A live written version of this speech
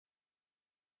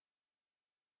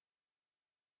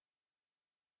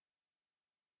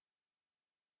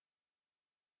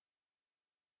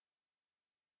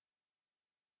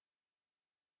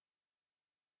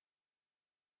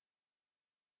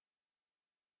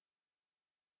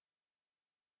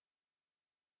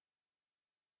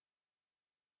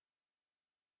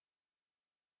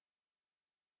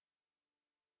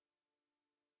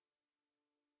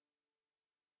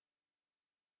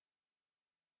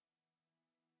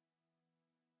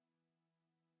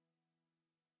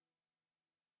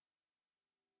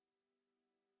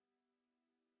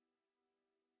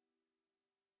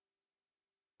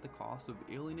the cost of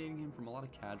alienating him from a lot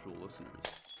of casual listeners.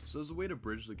 So as a way to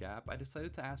bridge the gap, I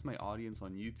decided to ask my audience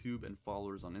on YouTube and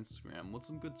followers on Instagram what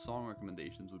some good song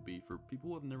recommendations would be for people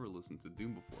who have never listened to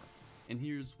Doom before. And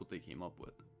here's what they came up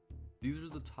with. These are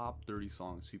the top 30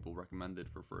 songs people recommended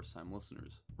for first time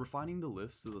listeners. Refining the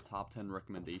list to the top 10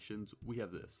 recommendations, we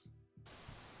have this.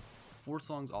 4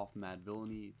 songs off Mad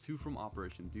Villainy, 2 from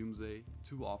Operation Doomsday,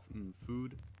 2 off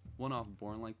Food, 1 off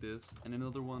Born Like This, and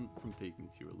another one from Take Me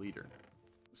to Your Leader.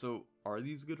 So, are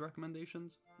these good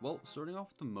recommendations? Well, starting off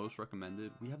with the most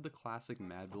recommended, we have the classic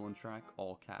Mad Villain track,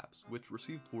 All Caps, which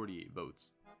received 48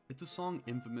 votes. It's a song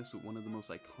infamous with one of the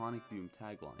most iconic Doom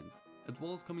taglines, as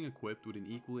well as coming equipped with an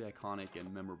equally iconic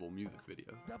and memorable music video.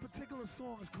 That particular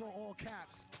song is called All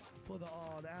Caps for the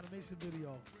animation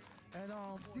video. And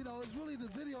you know, it's really, the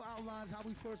video outlines how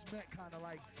we first met, kind of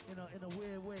like in a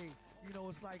weird way. You know,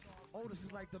 it's like Otis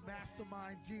is like the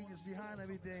mastermind genius behind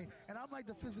everything, and I'm like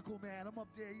the physical man. I'm up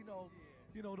there, you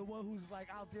know, the one who's like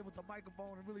out there with the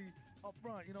microphone and really up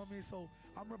front. You know what I mean? So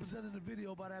I'm representing the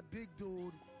video by that big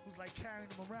dude who's like carrying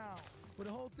him around. But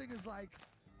the whole thing is like,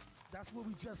 that's where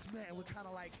we just met, and we're kind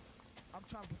of like, I'm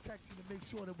trying to protect you to make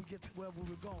sure that we get to wherever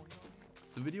we're going. You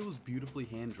know? The video was beautifully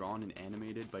hand-drawn and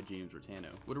animated by James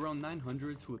Rotano, with around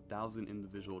 900 to 1,000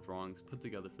 individual drawings put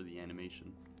together for the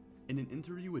animation. In an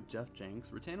interview with Jeff Jenks,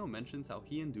 Rotano mentions how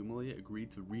he and Doomlay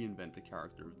agreed to reinvent the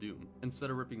character of Doom, instead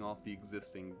of ripping off the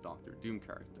existing Dr. Doom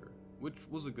character, which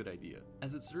was a good idea,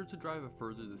 as it served to drive a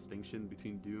further distinction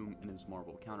between Doom and his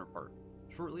Marvel counterpart.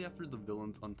 Shortly after the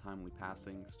villain's untimely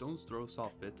passing, Stone's Throw saw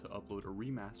fit to upload a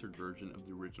remastered version of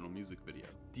the original music video.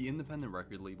 The independent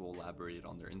record label elaborated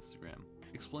on their Instagram,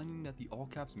 explaining that the All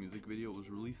Caps music video was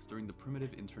released during the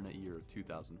primitive internet year of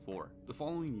 2004. The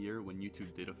following year, when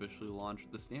YouTube did officially launch,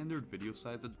 the standard video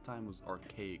size at the time was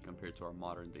archaic compared to our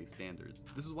modern day standards.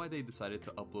 This is why they decided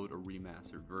to upload a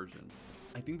remastered version.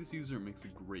 I think this user makes a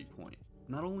great point.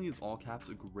 Not only is All Caps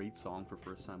a great song for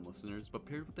first time listeners, but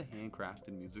paired with the handcrafted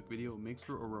music video makes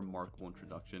for a remarkable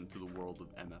introduction to the world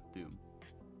of MF Doom.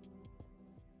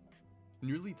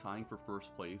 Nearly tying for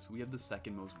first place, we have the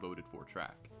second most voted for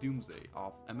track, Doomsday,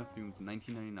 off MF Doom's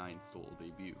 1999 solo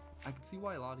debut. I can see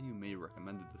why a lot of you may have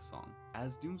recommended this song,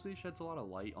 as Doomsday sheds a lot of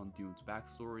light on Doom's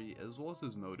backstory as well as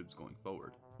his motives going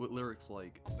forward, with lyrics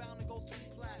like, I'm bound to go 3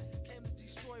 plat, came to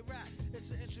destroy rap,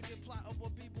 it's an intricate plot of a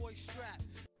b-boy strap.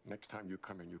 Next time you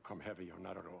come heavy or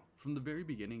not at all. From the very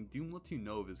beginning, Doom lets you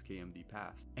know of his KMD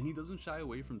past, and he doesn't shy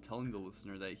away from telling the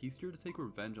listener that he's here to take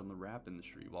revenge on the rap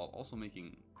industry while also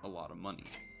making a lot of money.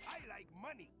 I like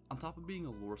money. On top of being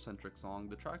a lore-centric song,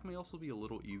 the track may also be a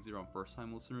little easier on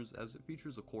first-time listeners as it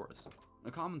features a chorus.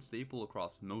 A common staple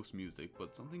across most music,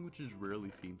 but something which is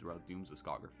rarely seen throughout Doom's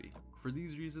discography. For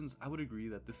these reasons, I would agree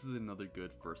that this is another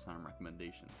good first-time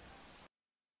recommendation.